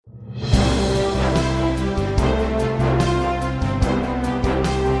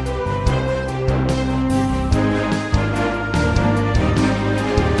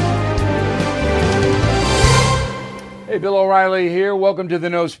Hey, Bill O'Reilly here. Welcome to the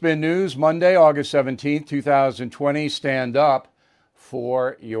No Spin News, Monday, August 17th, 2020. Stand up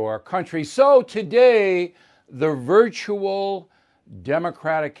for your country. So today, the virtual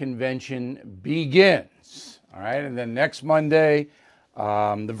Democratic convention begins. All right. And then next Monday,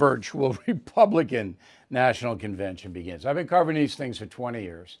 the virtual Republican National Convention begins. I've been covering these things for 20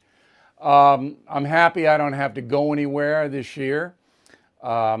 years. I'm happy I don't have to go anywhere this year.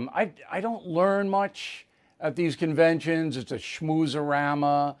 I don't learn much at these conventions. It's a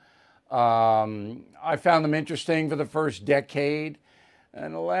schmoozerama. I found them interesting for the first decade,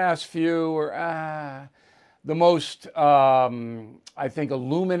 and the last few were the most, I think,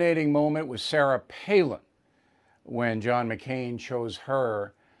 illuminating moment was Sarah Palin when John McCain chose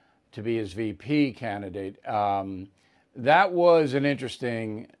her to be his VP candidate. That was an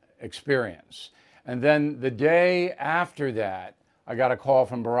interesting experience. And then the day after that, I got a call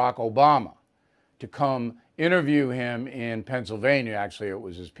from Barack Obama to come interview him in Pennsylvania. Actually, it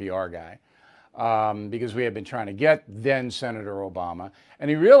was his PR guy, because we had been trying to get then Senator Obama. And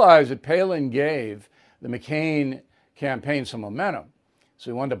he realized that Palin gave the McCain campaign some momentum. So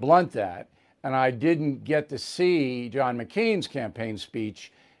he wanted to blunt that. And I didn't get to see John McCain's campaign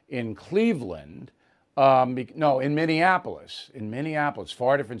speech in Cleveland. No, in Minneapolis. In Minneapolis,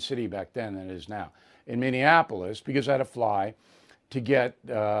 far different city back then than it is now. In Minneapolis, because I had to fly to get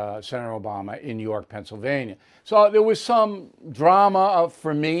Senator Obama in York, Pennsylvania. So there was some drama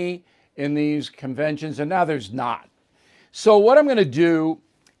for me in these conventions, and now there's not. So what I'm going to do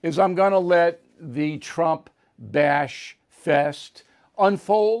is I'm going to let the Trump bash fest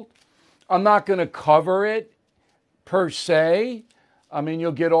unfold. I'm not going to cover it per se. I mean,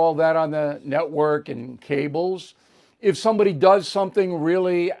 you'll get all that on the network and cables. If somebody does something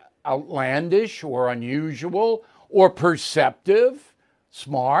really outlandish or unusual or perceptive,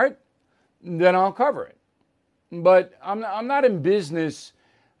 smart, then I'll cover it. But I'm not in business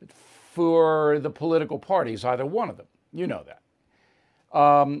for the political parties, either one of them. You know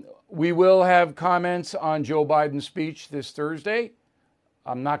that. We will have comments on Joe Biden's speech this Thursday.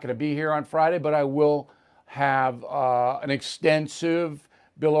 I'm not going to be here on Friday, but I will have an extensive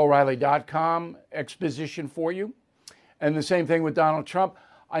BillO'Reilly.com exposition for you. And the same thing with Donald Trump.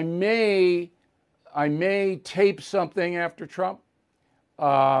 I may tape something after Trump,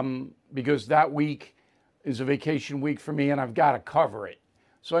 because that week is a vacation week for me and I've got to cover it.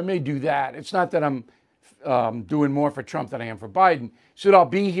 So I may do that. It's not that I'm doing more for Trump than I am for Biden. So I'll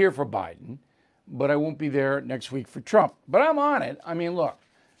be here for Biden, but I won't be there next week for Trump. But I'm on it. I mean, look,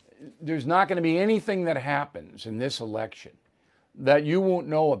 there's not going to be anything that happens in this election that you won't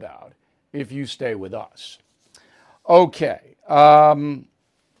know about if you stay with us. Okay.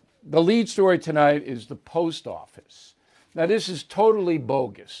 The lead story tonight is the post office. Now, this is totally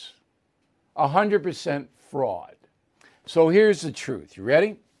bogus, 100% fraud. So here's the truth. You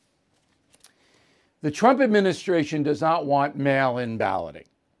ready? The Trump administration does not want mail-in balloting.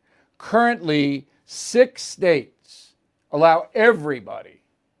 Currently, 6 states allow everybody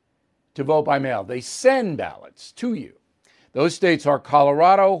to vote by mail. They send ballots to you. Those states are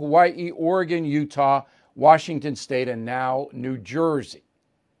Colorado, Hawaii, Oregon, Utah, Washington State, and now New Jersey.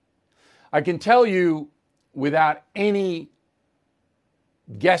 I can tell you without any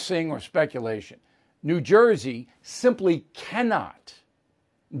guessing or speculation, New Jersey simply cannot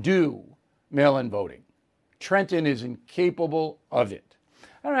do mail-in voting. Trenton is incapable of it.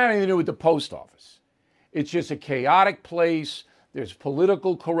 I don't have anything to do with the post office. It's just a chaotic place. There's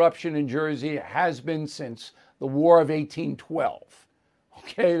political corruption in Jersey. It has been since the War of 1812.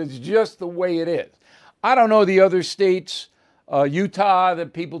 Okay, it's just the way it is. I don't know the other states. Utah,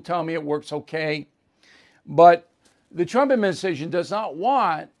 that people tell me it works okay. But the Trump administration does not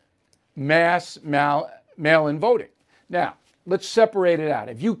want mass mail-in voting. Now, let's separate it out.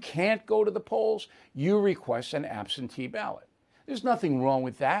 If you can't go to the polls, you request an absentee ballot. There's nothing wrong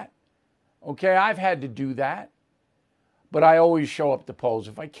with that. Okay, I've had to do that. But I always show up to polls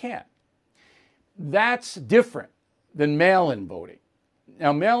if I can. That's different than mail-in voting.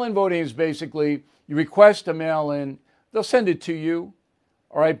 Now, mail-in voting is basically you request a mail-in, they'll send it to you,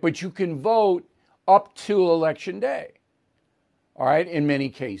 all right, but you can vote up to Election Day, all right, in many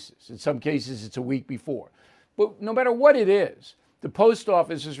cases. In some cases, it's a week before. But no matter what it is, the post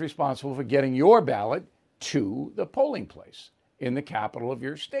office is responsible for getting your ballot to the polling place in the capital of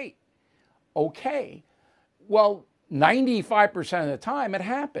your state. Okay, well, 95% of the time it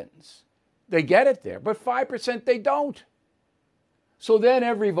happens. They get it there, but 5% they don't. So then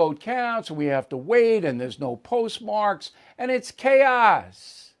every vote counts, and we have to wait, and there's no postmarks, and it's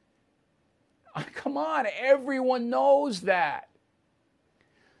chaos. Come on, everyone knows that.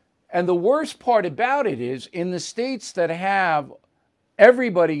 And the worst part about it is in the states that have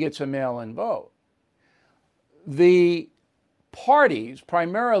everybody gets a mail-in vote, the parties,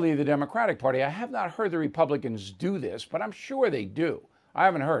 primarily the Democratic Party, I have not heard the Republicans do this, but I'm sure they do. I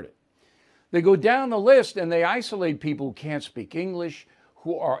haven't heard it. They go down the list and they isolate people who can't speak English,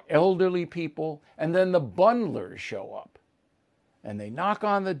 who are elderly people, and then the bundlers show up. And they knock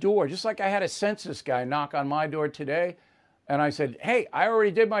on the door, just like I had a census guy knock on my door today. And I said, hey, I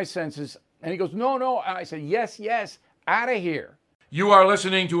already did my census. And he goes, no, no. And I said, yes, yes, out of here. You are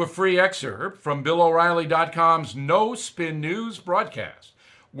listening to a free excerpt from BillO'Reilly.com's No Spin News broadcast,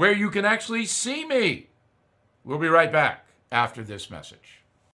 where you can actually see me. We'll be right back after this message.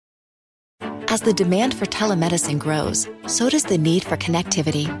 As the demand for telemedicine grows, so does the need for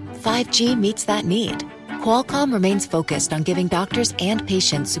connectivity. 5G meets that need. Qualcomm remains focused on giving doctors and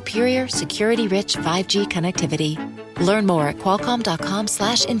patients superior, security-rich 5G connectivity. Learn more at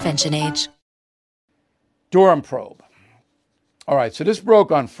qualcomm.com/InventionAge. Durham probe. All right, so this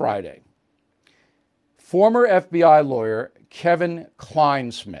broke on Friday. Former FBI lawyer Kevin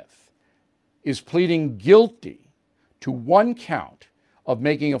Kleinsmith is pleading guilty to one count of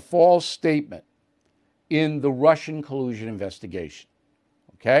making a false statement in the Russian collusion investigation.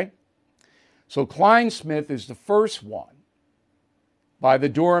 Okay? So Kleinsmith is the first one by the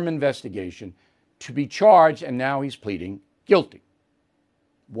Durham investigation to be charged, and now he's pleading guilty.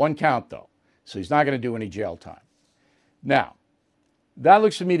 One count, though, so he's not going to do any jail time. Now, that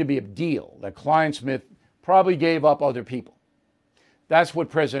looks to me to be a deal that Kleinsmith probably gave up other people. That's what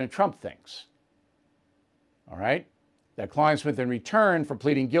President Trump thinks. All right? That Kleinsmith, in return for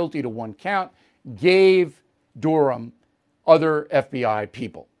pleading guilty to one count, gave Durham other FBI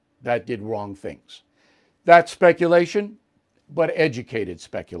people that did wrong things. That's speculation, but educated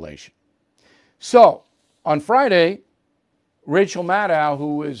speculation. So, on Friday, Rachel Maddow,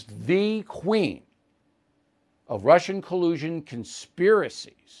 who is the queen of Russian collusion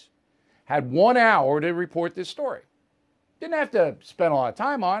conspiracies, had 1 hour to report this story. Didn't have to spend a lot of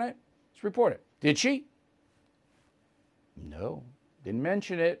time on it. Just report it. Did she? No. Didn't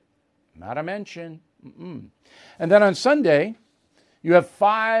mention it. Not a mention. And then on Sunday, you have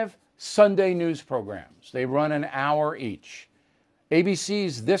 5 Sunday news programs. They run an hour each.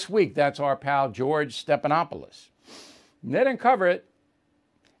 ABC's This Week, that's our pal George Stephanopoulos. They didn't cover it.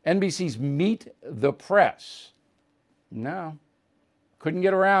 NBC's Meet the Press. No. Couldn't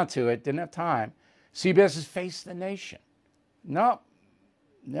get around to it. Didn't have time. CBS's Face the Nation. No.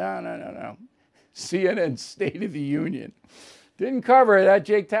 CNN's State of the Union. Didn't cover it. That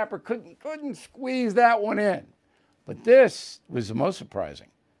Jake Tapper couldn't squeeze that one in. But this was the most surprising.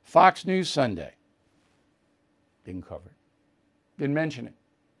 Fox News Sunday. Didn't cover it. Didn't mention it.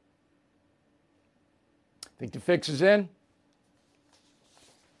 Think the fix is in?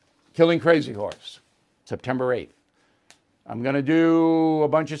 Killing Crazy Horse, September 8th. I'm going to do a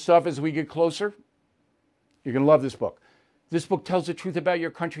bunch of stuff as we get closer. You're going to love this book. This book tells the truth about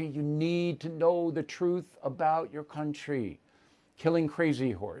your country. You need to know the truth about your country. Killing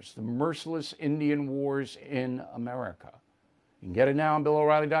Crazy Horse, the merciless Indian wars in America. You can get it now on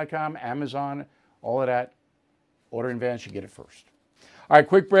BillO'Reilly.com, Amazon, all of that. Order in advance, you get it first. All right,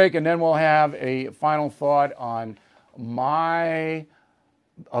 quick break, and then we'll have a final thought on my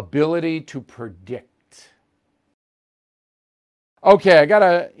ability to predict. Okay, I got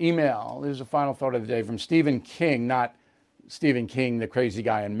an email. This is a final thought of the day from Stephen King, not Stephen King, the crazy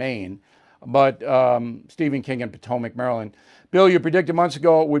guy in Maine, but Stephen King in Potomac, Maryland. Bill, you predicted months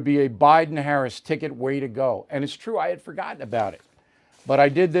ago it would be a Biden-Harris ticket. Way to go. And it's true, I had forgotten about it. But I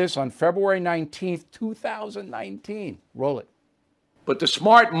did this on February 19th, 2019. Roll it. But the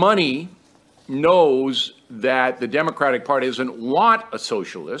smart money knows that the Democratic Party doesn't want a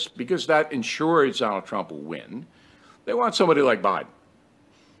socialist because that ensures Donald Trump will win. They want somebody like Biden.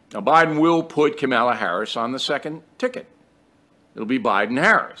 Now, Biden will put Kamala Harris on the second ticket. It'll be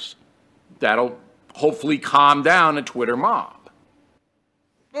Biden-Harris. That'll hopefully calm down a Twitter mob.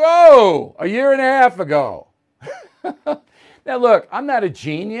 Whoa! A year and a half ago. Now, look, I'm not a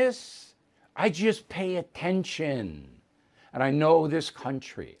genius. I just pay attention. And I know this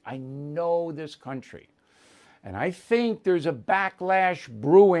country. And I think there's a backlash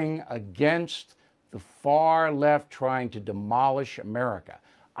brewing against the far left trying to demolish America.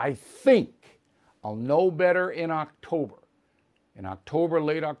 I think I'll know better in October. In October,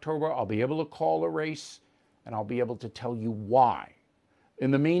 late October, I'll be able to call a race and I'll be able to tell you why. In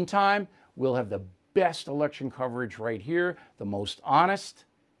the meantime, we'll have the best election coverage right here, the most honest,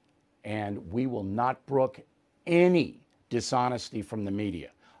 and we will not brook any dishonesty from the media.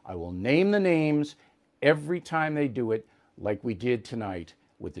 I will name the names every time they do it, like we did tonight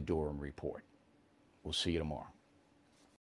with the Durham Report. We'll see you tomorrow.